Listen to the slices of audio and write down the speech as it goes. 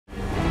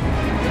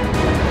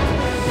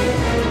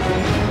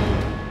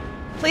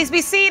Please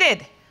be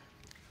seated.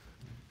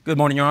 Good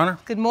morning, Your Honor.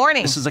 Good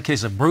morning. This is a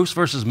case of Bruce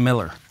versus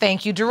Miller.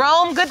 Thank you,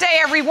 Jerome. Good day,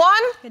 everyone.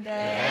 Good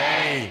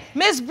day. Hey.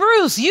 Ms.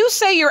 Bruce, you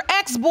say your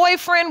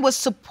ex-boyfriend was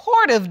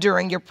supportive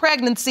during your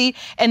pregnancy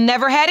and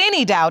never had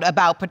any doubt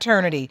about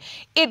paternity.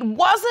 It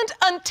wasn't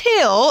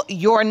until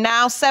your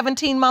now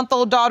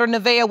 17-month-old daughter,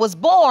 Nevaeh, was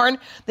born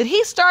that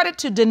he started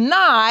to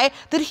deny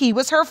that he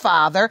was her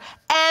father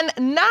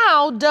and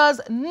now does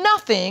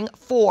nothing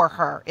for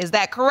her. Is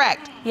that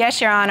correct?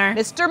 Yes, Your Honor.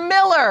 Mr.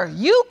 Miller,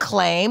 you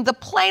claim the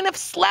plaintiff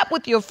slept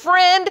with your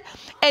friend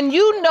and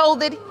you know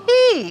that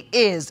he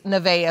is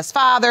Nevaeh's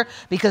father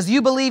because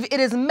you believe it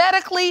is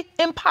medically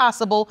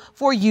impossible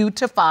for you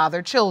to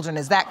father children.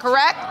 Is that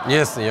correct?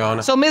 Yes, Your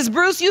Honor. So, Ms.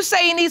 Bruce, you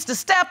say he needs to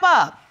step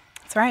up.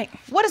 That's right.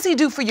 What does he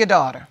do for your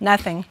daughter?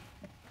 Nothing.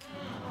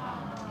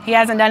 He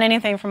hasn't done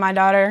anything for my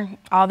daughter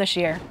all this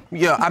year.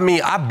 Yeah, I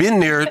mean, I've been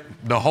there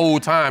the whole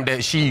time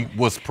that she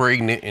was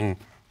pregnant and,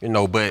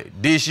 but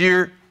this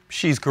year,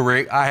 she's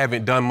correct. I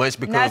haven't done much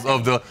because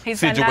of the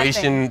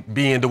situation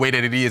being the way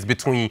that it is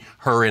between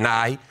her and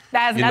I.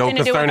 That has nothing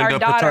to do with our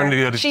daughter.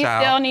 Paternity of the she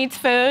child. Still needs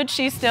food.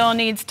 She still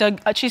needs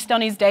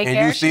daycare.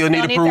 And you still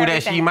need to prove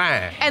that she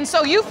mine. And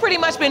so you've pretty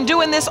much been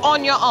doing this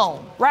on your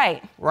own.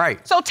 Right.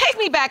 Right. So take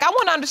me back. I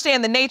want to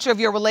understand the nature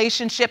of your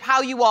relationship, how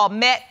you all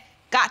met,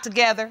 got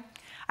together.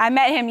 I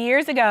met him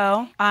years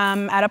ago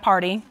at a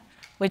party.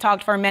 We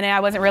talked for a minute. I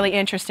wasn't really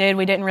interested.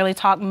 We didn't really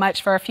talk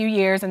much for a few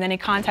years, and then he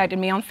contacted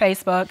me on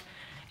Facebook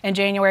in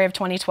January of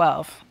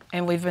 2012,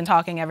 and we've been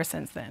talking ever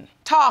since then.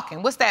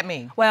 Talking? What's that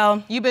mean?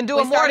 Well, you've been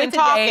doing more than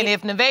talking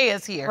if Nevaeh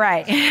is here.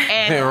 Right.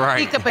 And right.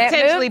 he could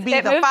potentially be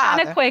the father. It moved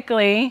kind of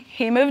quickly.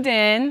 He moved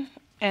in,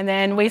 and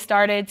then we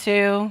started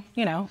to,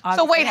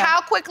 So wait,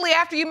 how quickly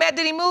after you met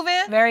did he move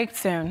in? Very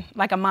soon,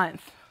 like a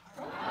month.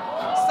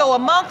 So a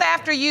month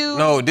after you...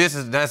 No,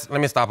 let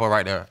me stop her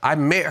right there. I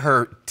met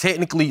her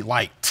technically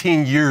like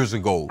 10 years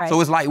ago. Right.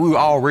 So it's like we were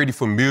already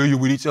familiar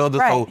with each other.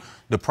 Right. So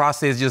the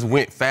process just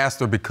went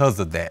faster because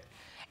of that.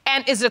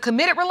 And is it a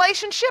committed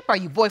relationship? Are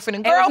you boyfriend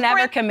and girlfriend? It was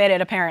never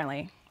committed,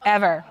 apparently.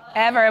 Ever.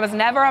 It was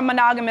never a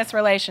monogamous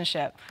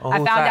relationship. I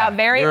found out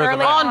very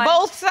early on. On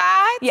both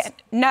sides? Yeah,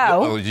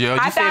 no. Oh, yeah,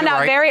 I found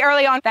out very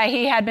early on that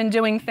he had been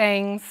doing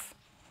things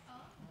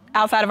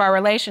outside of our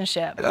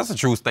relationship. That's a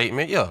true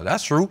statement. Yeah,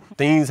 that's true.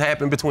 Things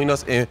happened between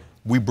us and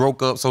we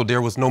broke up, so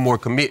there was no more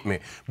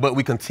commitment. But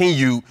we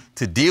continue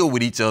to deal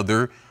with each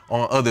other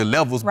on other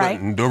levels. Right.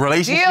 But the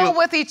relationship... Deal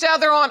with each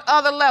other on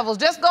other levels.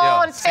 Just go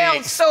on and tell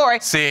the story.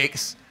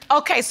 Sex.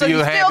 Okay, so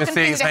you still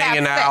continue to have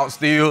hanging out,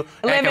 still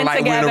acting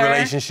like we're in a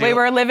relationship. We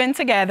were living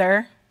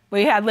together.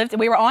 We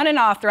were on and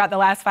off throughout the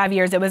last 5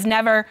 years. It was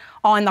never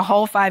on the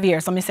whole 5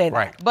 years, let me say that.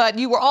 Right. But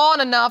you were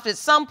on enough at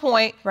some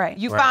point,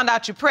 you found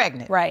out you're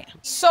pregnant. Right.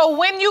 So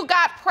when you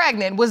got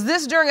pregnant, was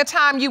this during a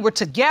time you were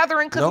together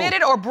and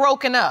committed or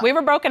broken up? We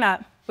were broken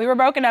up. We were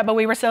broken up, but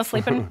we were still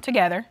sleeping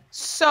together.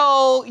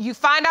 So you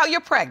find out you're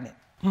pregnant.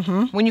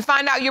 Mm-hmm. When you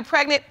find out you're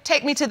pregnant,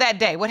 take me to that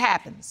day. What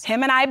happens?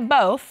 Him and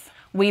I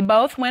we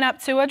both went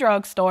up to a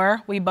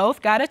drugstore. We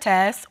both got a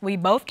test. We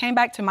both came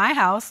back to my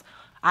house.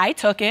 I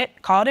took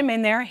it, called him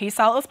in there. He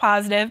saw it was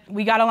positive.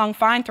 We got along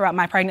fine throughout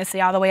my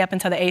pregnancy, all the way up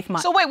until the 8th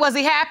month. So wait, was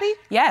he happy?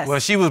 Yes.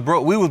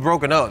 Well, we was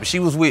broken up. She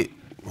was with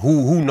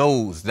who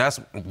knows.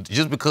 That's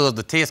just because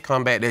the test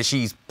come back that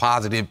she's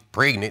positive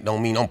pregnant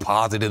don't mean I'm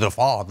positive the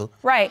father.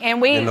 Right, and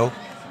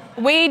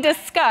we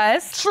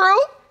discussed. True.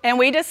 And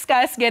we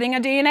discussed getting a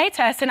DNA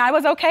test, and I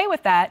was okay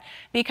with that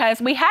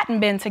because we hadn't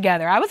been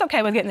together. I was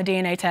okay with getting the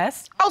DNA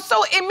test. Oh,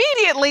 so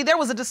immediately there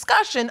was a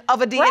discussion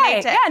of a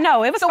DNA test. Yeah,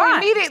 no, it was fine. So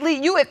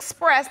immediately you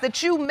expressed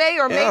that you may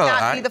or may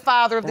not be the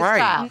father of this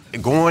child.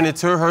 Going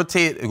into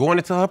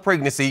her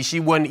pregnancy,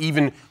 she wasn't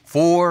even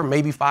 4,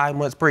 maybe 5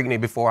 months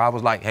pregnant before I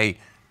was like, hey,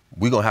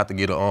 we're gonna have to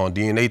get a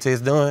DNA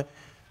test done.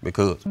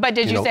 Because, but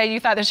did you say you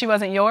thought that she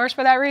wasn't yours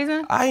for that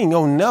reason? I ain't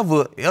gonna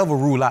never, ever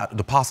rule out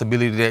the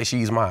possibility that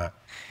she's mine.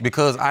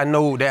 Because I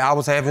know that I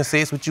was having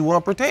sex with you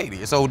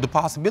unprotected. So the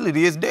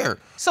possibility is there.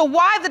 So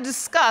why the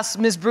disgust,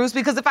 Ms. Bruce?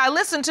 Because if I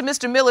listen to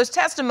Mr. Miller's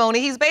testimony,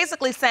 he's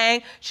basically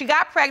saying she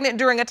got pregnant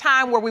during a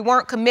time where we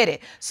weren't committed.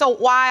 So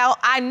while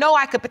I know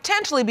I could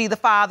potentially be the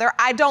father,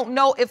 I don't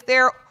know if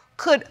there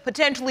could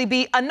potentially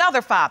be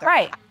another father.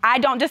 Right. I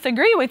don't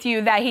disagree with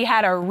you that he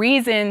had a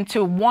reason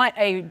to want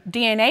a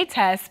DNA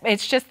test.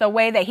 It's just the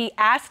way that he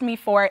asked me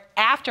for it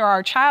after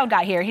our child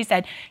got here. He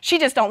said, she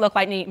just don't look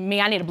like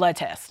me. I need a blood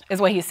test,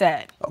 is what he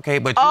said. Okay,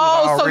 but you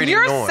was already so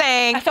you're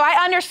saying... So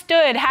I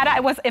understood,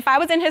 if I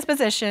was in his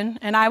position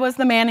and I was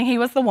the man and he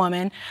was the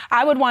woman,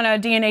 I would want a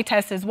DNA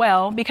test as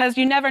well because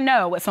you never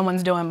know what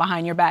someone's doing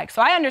behind your back.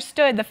 So I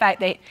understood the fact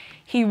that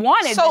he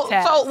wanted the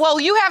test. Well,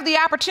 you have the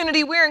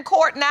opportunity. We're in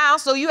court now,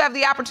 so you have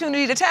the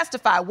opportunity to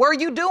testify. Were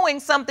you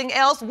doing something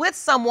else with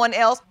someone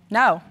else?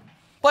 No.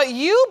 But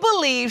you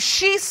believe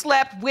she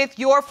slept with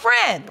your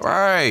friend.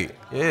 Right.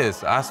 Yes,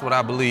 that's what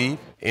I believe.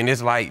 And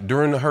it's like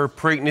during her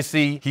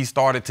pregnancy, he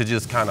started to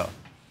just kind of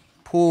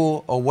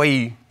pull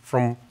away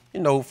from,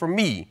 from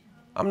me.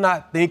 I'm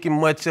not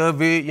thinking much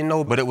of it,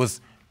 but it was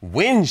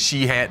when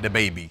she had the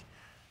baby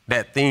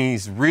that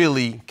things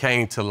really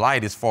came to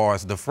light as far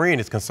as the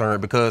friend is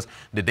concerned, because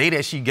the day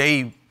that she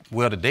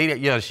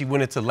she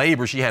went into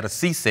labor, she had a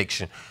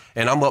C-section,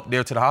 and I'm up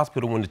there to the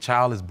hospital when the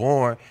child is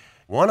born.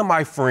 One of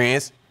my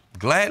friends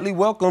gladly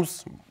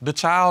welcomes the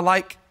child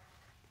like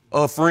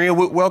a friend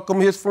would welcome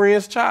his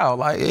friend's child.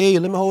 Like, hey,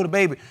 let me hold the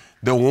baby.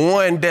 The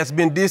one that's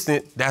been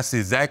distant, that's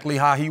exactly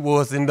how he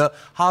was in the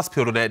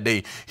hospital that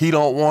day. He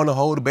don't want to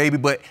hold the baby,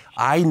 but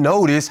I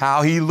noticed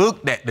how he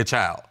looked at the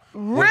child.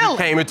 Really? When he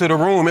came into the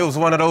room, it was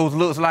one of those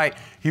looks like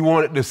he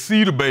wanted to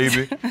see the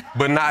baby,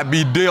 but not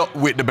be dealt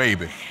with the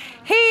baby.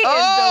 He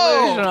is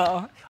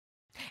delusional.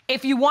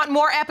 If you want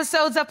more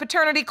episodes of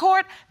Paternity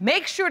Court,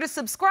 make sure to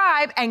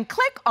subscribe and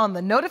click on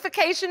the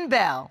notification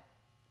bell.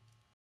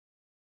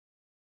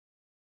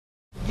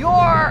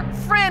 Your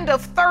friend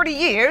of 30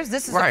 years,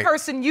 this is a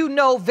person you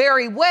know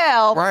very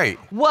well,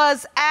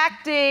 was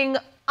acting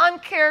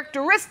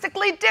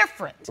uncharacteristically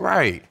different.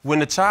 Right. When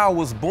the child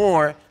was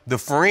born, the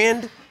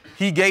friend,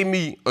 he gave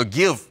me a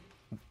gift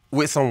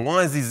with some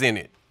onesies in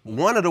it.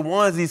 One of the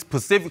onesies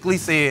specifically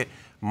said,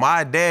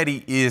 my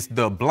daddy is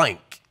the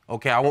blank.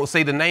 Okay, I won't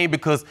say the name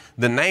because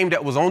the name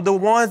that was on the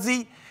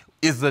onesie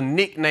is a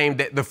nickname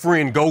that the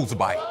friend goes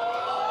by.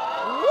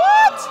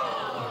 What?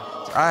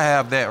 I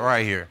have that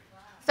right here.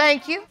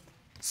 Thank you.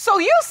 So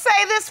you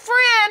say this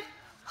friend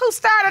who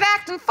started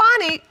acting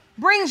funny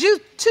brings you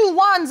 2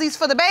 onesies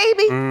for the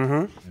baby?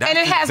 Mm-hmm. And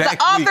it has the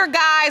other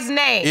guy's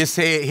name. It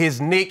said his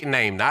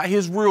nickname, not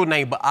his real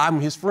name, but I'm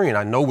his friend.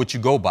 I know what you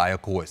go by,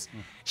 of course.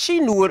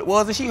 She knew what it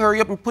was, and she hurried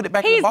up and put it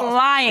back in the box. He's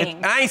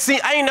lying.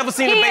 I ain't never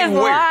seen a baby wear it. He is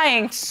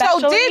lying.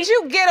 So did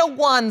you get a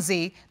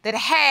onesie that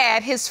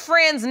had his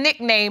friend's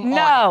nickname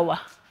on it?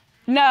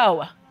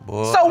 No.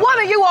 Boy. So one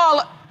of you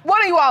all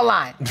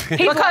lying.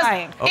 He's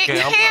lying. It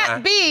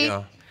can't be.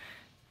 Yeah.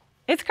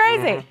 It's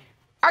crazy. Mm-hmm.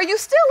 Are you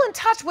still in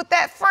touch with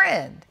that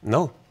friend?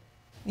 No.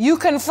 You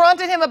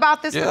confronted him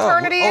about this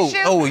paternity issue?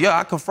 Oh, yeah,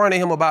 I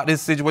confronted him about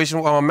this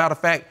situation. Matter of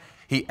fact,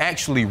 he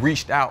actually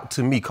reached out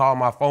to me, called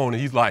my phone,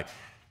 and he's like,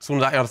 as soon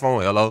as I answer the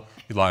phone, hello,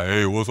 he's like,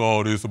 hey, what's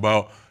all this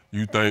about?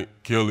 You think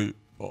Kelly,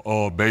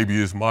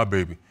 baby is my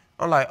baby?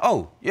 I'm like,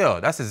 oh, yeah,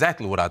 that's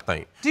exactly what I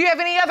think. Do you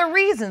have any other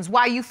reasons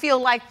why you feel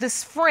like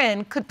this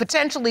friend could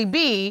potentially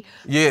be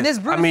Ms.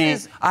 Bruce's? I mean,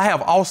 I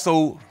have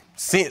also,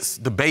 since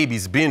the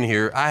baby's been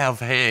here, I have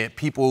had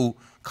people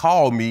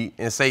call me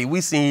and say, we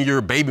seen your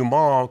baby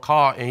mom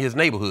car in his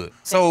neighborhood.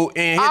 So,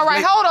 all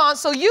right, hold on.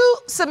 So you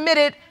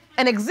submitted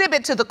an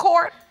exhibit to the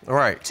court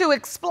to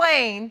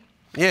explain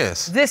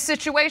this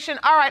situation.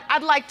 All right,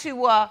 I'd like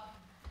to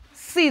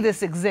see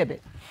this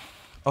exhibit.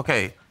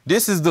 Okay,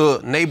 this is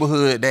the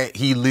neighborhood that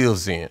he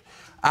lives in.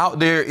 Out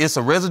there, it's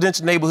a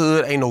residential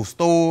neighborhood. Ain't no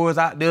stores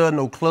out there,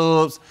 no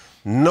clubs,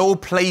 no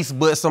place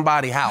but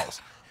somebody's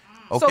house.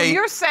 Okay? So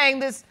you're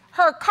saying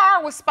her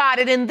car was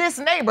spotted in this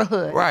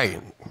neighborhood?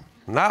 Right.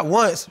 Not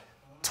once,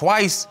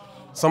 twice.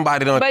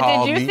 Somebody done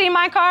called me. But did you see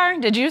my car?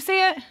 Did you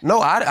see it? No,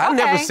 I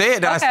never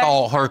said that I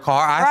saw her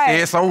car. I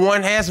said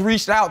someone has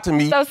reached out to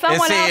me and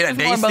said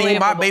they seen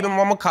my baby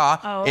mama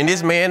car in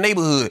this man's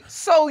neighborhood.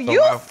 So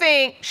you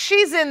think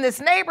she's in this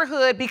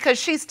neighborhood because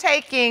she's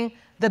taking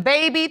the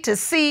baby to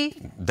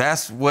see?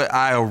 That's what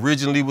I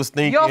originally was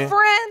thinking. Your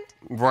friend?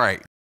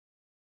 Right.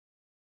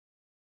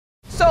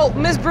 So,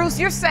 Ms. Bruce,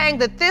 you're saying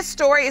that this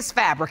story is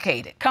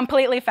fabricated?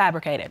 Completely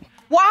fabricated.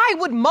 Why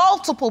would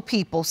multiple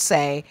people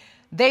say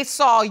they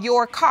saw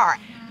your car?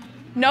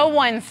 No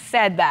one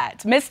said that.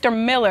 Mr.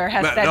 Miller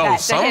has said that. No,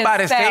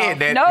 somebody said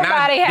that.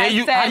 Nobody has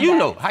said that. How you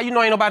know? How you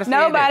know ain't nobody said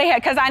that? Nobody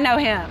had, because I know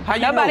him.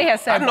 Nobody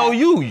has said that. I know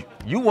you.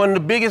 You one of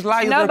the biggest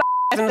liars Nobody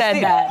in the said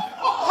city. that.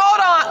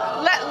 Hold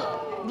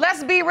on.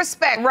 Let's be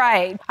respectful.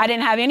 Right. I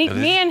didn't have any,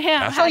 me and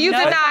him. So you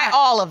deny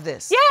all of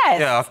this? Yes.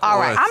 Yeah, of course. All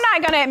right. I'm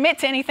not going to admit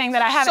to anything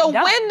that I haven't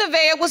done. So when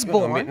Nevaeh was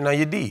born. No,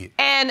 you did.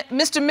 And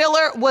Mr.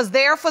 Miller was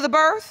there for the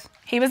birth?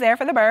 He was there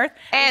for the birth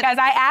because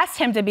I asked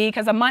him to be,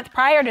 because a month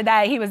prior to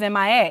that, he was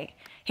MIA.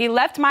 He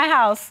left my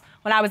house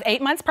when I was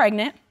 8 months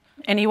pregnant,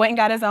 and he went and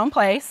got his own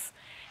place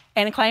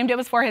and claimed it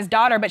was for his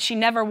daughter, but she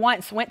never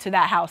once went to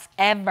that house,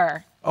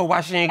 ever. Oh,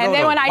 why she ain't go And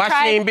then there? when I Why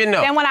tried, she ain't been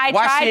there? Then when I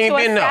tried to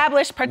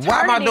establish paternity.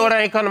 Why my daughter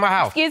ain't come to my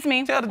house? Excuse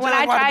me. Tell the When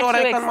judge I why the tried daughter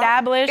to ain't come to my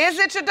house. establish. Is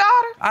it your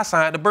daughter? I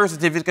signed the birth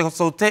certificate,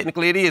 so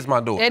technically it is my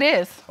daughter. It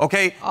is.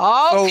 Okay?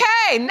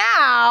 Okay,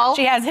 now.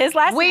 She has his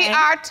last name. We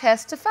are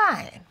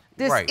testifying.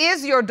 This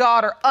is your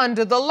daughter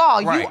under the law.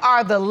 You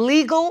are the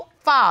legal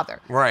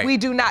father. Right. We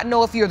do not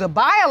know if you're the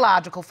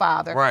biological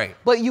father. Right.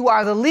 But you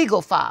are the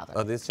legal father.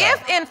 Of this child.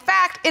 If, in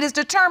fact, it is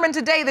determined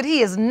today that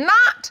he is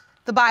not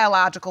the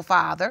biological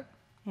father,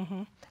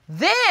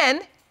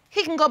 then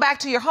he can go back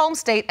to your home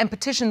state and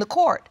petition the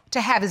court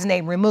to have his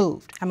name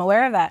removed. I'm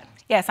aware of that.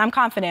 Yes, I'm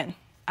confident.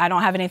 I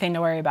don't have anything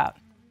to worry about.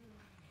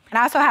 And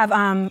I also have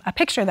a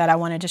picture that I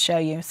wanted to show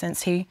you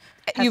since he...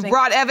 You've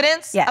brought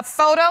evidence? Yes. A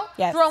photo?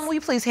 Yes. Jerome, will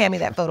you please hand me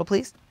that photo,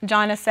 please?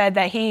 John has said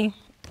that he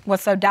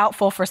was so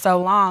doubtful for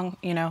so long.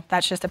 You know,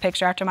 that's just a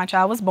picture after my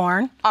child was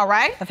born. All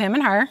right. Of him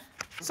and her.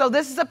 So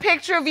this is a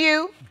picture of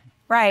you.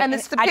 Right. And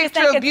it's the I just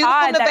picture think of it's beautiful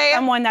odd that Nevaeh.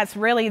 someone that's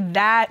really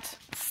that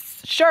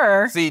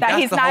sure See, that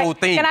that's he's the not. whole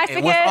thing. Can I And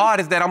speak what's in? odd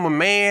is that I'm a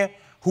man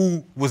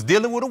who was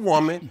dealing with a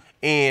woman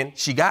and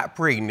she got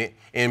pregnant.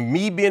 And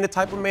me being the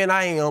type of man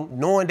I am,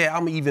 knowing that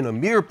I'm even a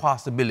mere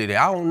possibility,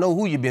 I don't know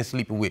who you've been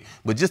sleeping with,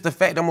 but just the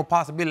fact that I'm a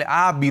possibility,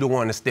 I'll be the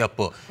one to step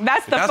up.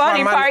 That's the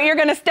funny part. You're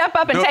gonna step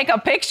up and take a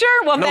picture?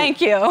 Well, No, thank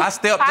you. I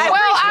stepped up. Well,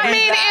 I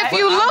mean, if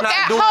you look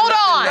at, hold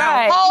on,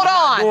 I'm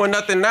not doing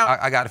nothing now.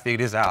 I got to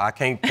figure this out. I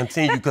can't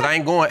continue because I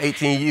ain't going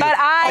 18 years.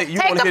 But You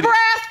take wanna a hit it?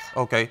 breath.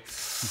 Okay.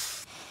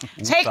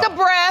 Take a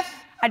breath.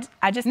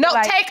 I just No, feel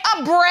like, take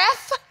a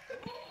breath.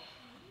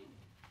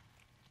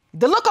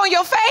 The look on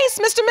your face,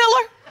 Mr.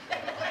 Miller,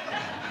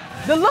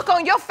 the look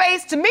on your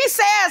face to me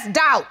says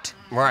doubt.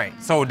 Right.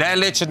 So that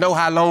lets you know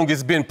how long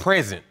it's been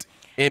present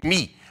in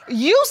me.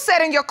 You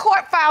said in your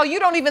court file you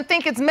don't even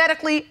think it's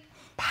medically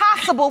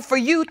possible for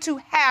you to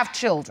have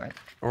children.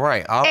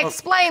 Right.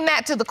 Explain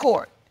that to the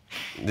court.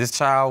 This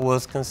child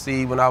was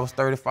conceived when I was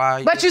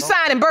 35. But you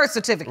signed a birth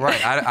certificate.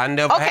 Right. I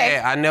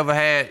never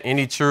had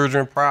any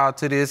children prior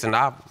to this, and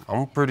I'm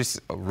a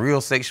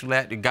real sexually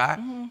active guy.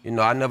 Mm-hmm. You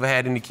know, I never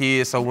had any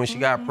kids, so when she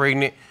got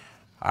pregnant,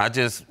 I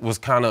just was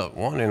kind of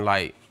wondering,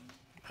 like,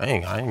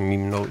 dang, I didn't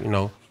even know, you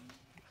know.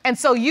 And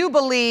so you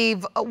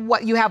believe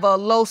you have a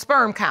low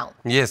sperm count?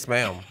 Yes,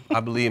 ma'am. I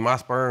believe my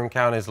sperm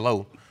count is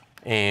low,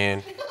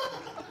 and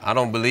I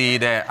don't believe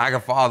that I can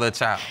father a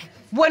child.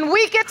 When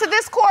we get to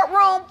this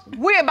courtroom,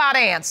 we're about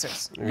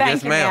answers.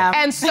 Yes, ma'am.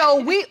 And so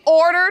we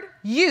ordered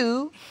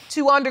you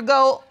to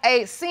undergo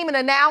a semen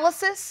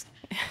analysis,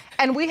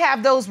 and we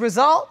have those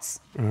results.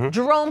 Mm-hmm.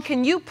 Jerome,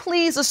 can you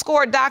please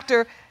escort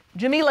Dr.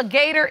 Jamila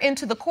Gator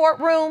into the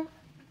courtroom?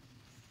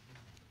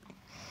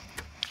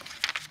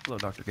 Hello,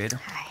 Dr. Gator.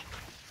 Hi.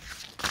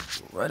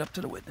 Go right up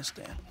to the witness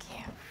stand. Thank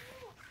you.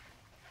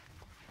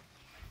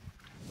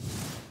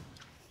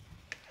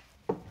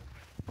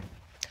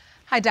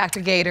 Hi, Dr.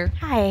 Gator.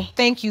 Hi.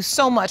 Thank you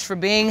so much for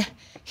being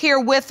here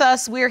with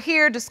us. We're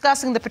here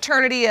discussing the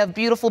paternity of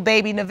beautiful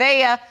baby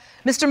Nevaeh.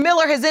 Mr.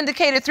 Miller has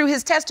indicated through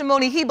his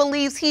testimony he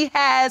believes he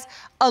has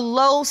a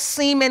low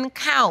semen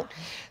count.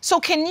 So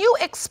can you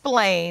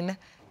explain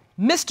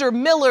Mr.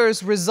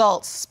 Miller's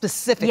results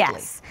specifically?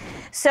 Yes.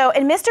 So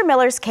in Mr.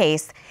 Miller's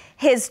case,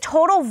 his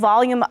total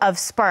volume of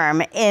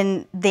sperm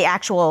in the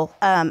actual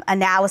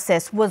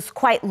analysis was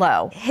quite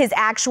low. His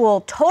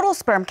actual total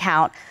sperm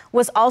count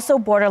was also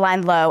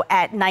borderline low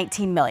at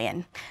 19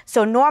 million.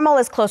 So normal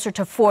is closer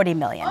to 40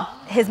 million.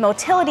 His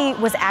motility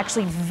was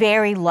actually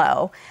very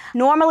low.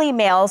 Normally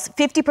males,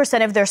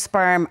 50% of their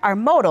sperm are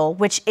motile,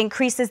 which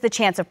increases the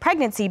chance of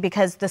pregnancy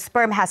because the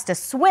sperm has to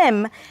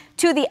swim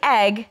to the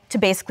egg to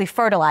basically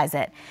fertilize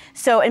it.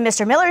 So in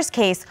Mr. Miller's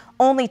case,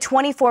 only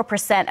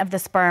 24% of the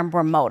sperm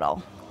were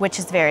motile, which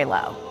is very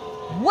low.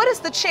 What is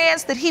the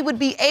chance that he would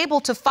be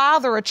able to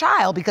father a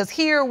child? Because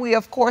here we,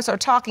 of course, are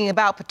talking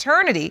about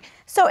paternity.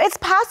 So it's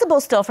possible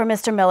still for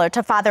Mr. Miller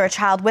to father a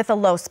child with a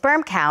low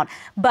sperm count,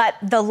 but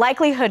the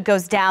likelihood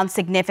goes down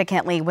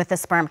significantly with a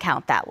sperm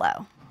count that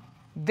low.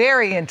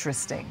 Very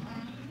interesting.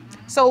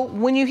 So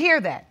when you hear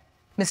that,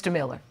 Mr.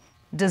 Miller,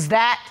 does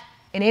that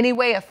in any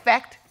way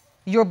affect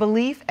your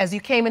belief as you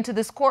came into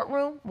this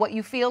courtroom, what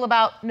you feel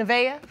about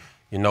Nevaeh?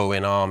 You know,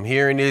 and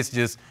hearing this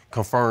just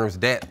confirms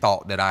that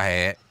thought that I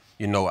had.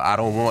 You know, I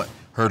don't want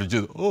her to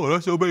just, oh,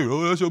 that's your baby,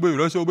 oh, that's your baby,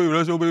 that's your baby,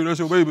 that's your baby, that's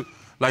your baby.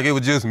 Like it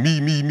was just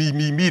me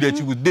that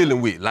you was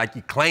dealing with, like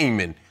you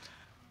claiming.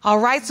 All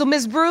right, so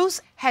Ms.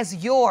 Bruce,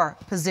 has your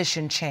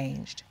position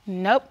changed?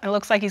 Nope, it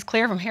looks like he's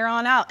clear from here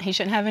on out. He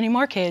shouldn't have any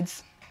more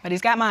kids, but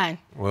he's got mine.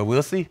 Well,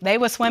 we'll see. They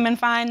were swimming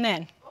fine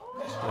then.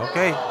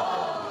 Okay.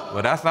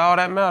 Well, that's all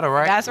that matter,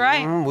 right? That's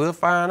right. We'll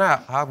find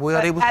out how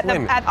well they were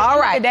swimming. At the end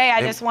of the day,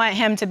 I just want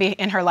him to be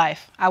in her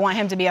life. I want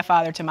him to be a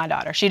father to my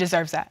daughter. She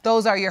deserves that.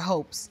 Those are your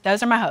hopes.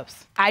 Those are my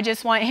hopes. I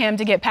just want him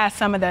to get past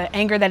some of the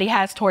anger that he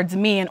has towards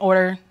me in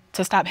order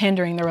to stop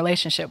hindering the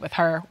relationship with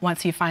her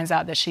once he finds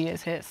out that she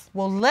is his.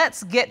 Well,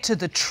 let's get to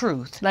the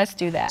truth. Let's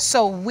do that.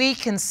 So we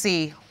can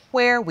see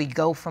where we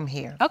go from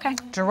here. Okay.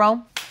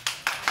 Jerome?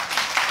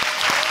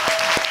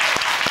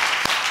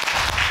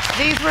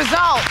 These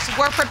results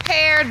were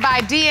prepared by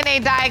DNA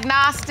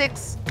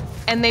Diagnostics,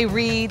 and they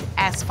read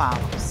as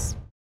follows.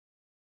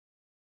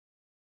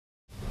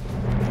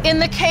 In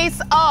the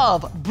case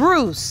of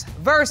Bruce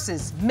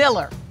versus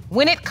Miller,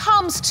 when it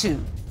comes to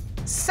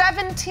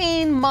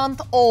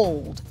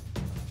 17-month-old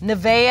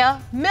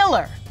Nevaeh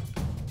Miller,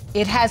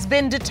 it has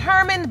been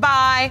determined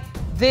by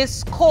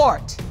this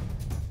court.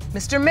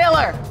 Mr.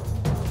 Miller,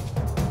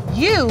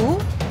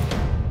 you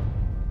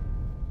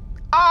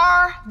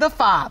are the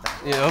father.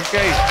 Yeah,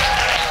 okay.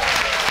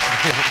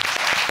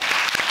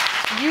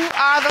 You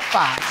are the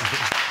father.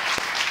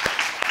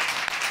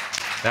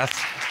 That's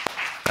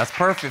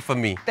perfect for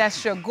me.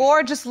 That's your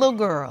gorgeous little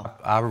girl.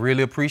 I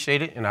really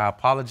appreciate it, and I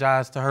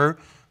apologize to her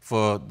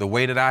for the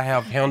way that I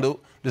have handled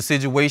the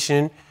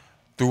situation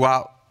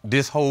throughout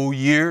this whole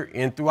year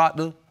and throughout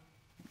the...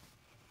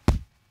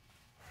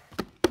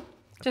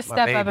 Just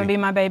step up and be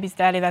my baby's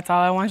daddy. That's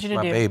all I want you to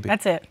do. Baby.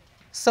 That's it.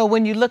 So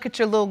when you look at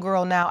your little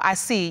girl now, I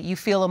see you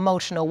feel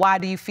emotional. Why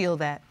do you feel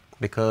that?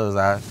 Because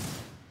I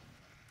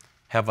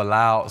have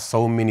allowed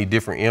so many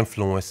different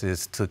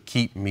influences to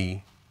keep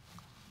me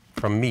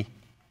from me.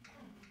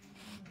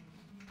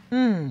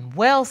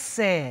 Well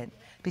said.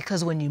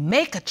 Because when you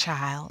make a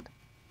child,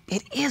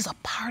 it is a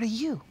part of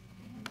you.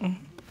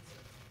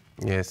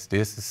 Yes,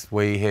 this is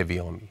way heavy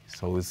on me.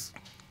 So it's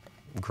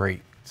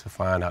great to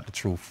find out the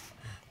truth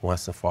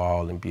once and for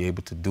all and be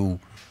able to do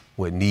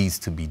what needs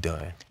to be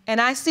done. And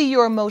I see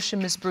your emotion,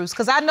 Miss Bruce,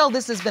 because I know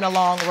this has been a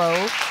long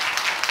road.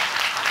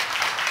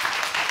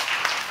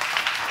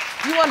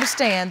 You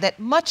understand that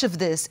much of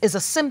this is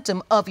a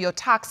symptom of your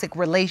toxic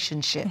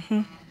relationship.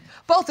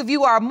 Both of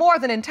you are more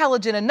than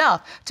intelligent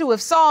enough to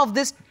have solved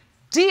this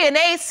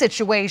DNA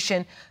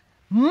situation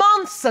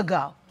months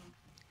ago.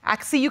 I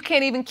see you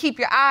can't even keep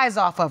your eyes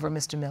off of her,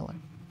 Mr. Miller.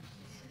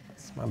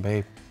 It's my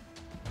babe.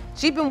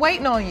 She's been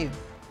waiting on you.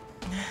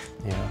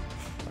 Yeah,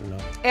 I know.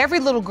 Every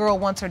little girl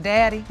wants her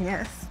daddy.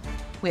 Yes.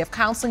 We have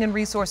counseling and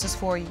resources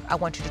for you. I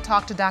want you to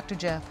talk to Dr.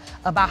 Jeff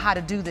about how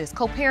to do this.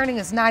 Co-parenting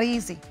is not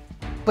easy,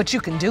 but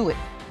you can do it.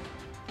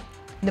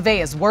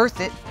 Nevaeh's worth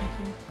it.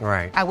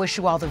 Right. I wish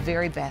you all the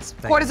very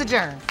best. Court is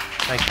adjourned.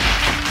 Thank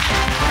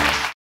you.